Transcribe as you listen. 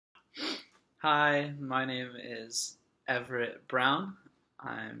Hi, my name is Everett Brown.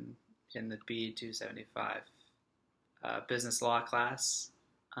 I'm in the B275 business law class.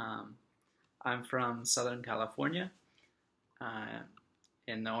 Um, I'm from Southern California, uh,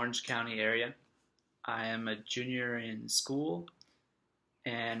 in the Orange County area. I am a junior in school,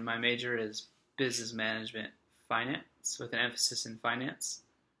 and my major is business management finance with an emphasis in finance.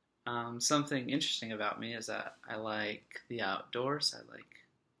 Something interesting about me is that I like the outdoors.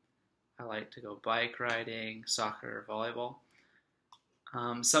 I like to go bike riding, soccer, volleyball.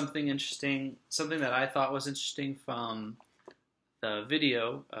 Something that I thought was interesting from the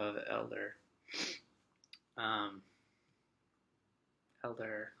video of um,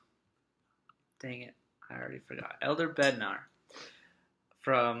 Elder, dang it, I already forgot, Elder Bednar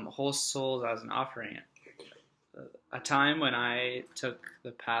from Whole Souls as an Offering It. A time when I took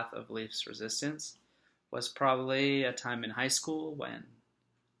the path of least resistance was probably a time in high school when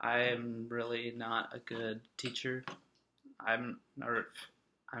I am really not a good teacher. I'm not,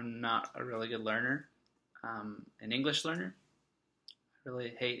 I'm not a really good learner, an English learner. I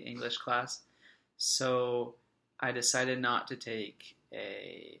really hate English class. So I decided not to take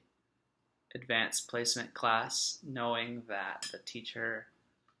a advanced placement class knowing that the teacher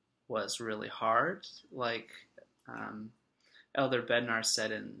was really hard. Like um, Elder Bednar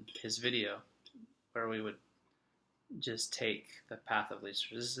said in his video, where we would just take the path of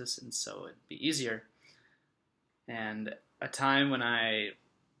least resistance and so it'd be easier. And a time when I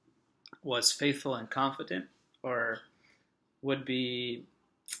was faithful and confident, or would be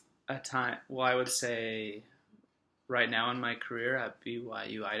a time, well, I would say right now in my career at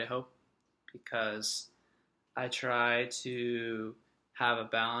BYU Idaho, because I try to have a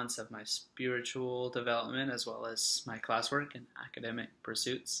balance of my spiritual development as well as my classwork and academic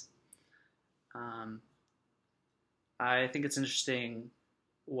pursuits. Um, I think it's interesting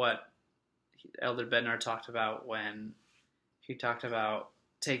what Elder Bednar talked about when he talked about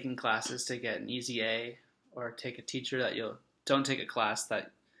taking classes to get an easy A, or take a teacher that you'll don't take a class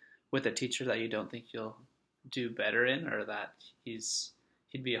that with a teacher that you don't think you'll do better in, or that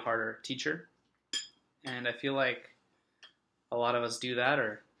he'd be a harder teacher. And I feel like a lot of us do that,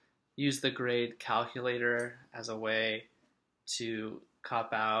 or use the grade calculator as a way to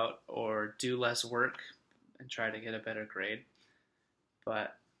cop out or do less work and try to get a better grade.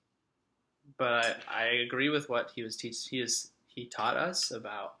 But I agree with what he taught us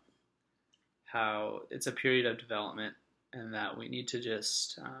about how it's a period of development, and that we need to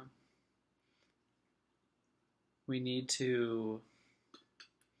just we need to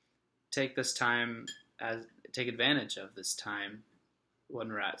take this time as take advantage of this time when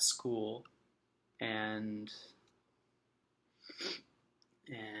we're at school, and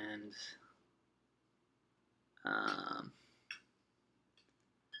and um,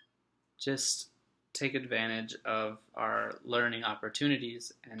 just take advantage of our learning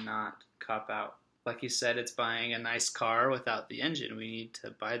opportunities and not cop out. Like you said, it's buying a nice car without the engine. We need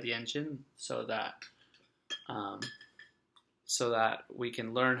to buy the engine um, so that we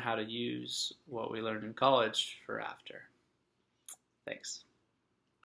can learn how to use what we learned in college for after. Thanks.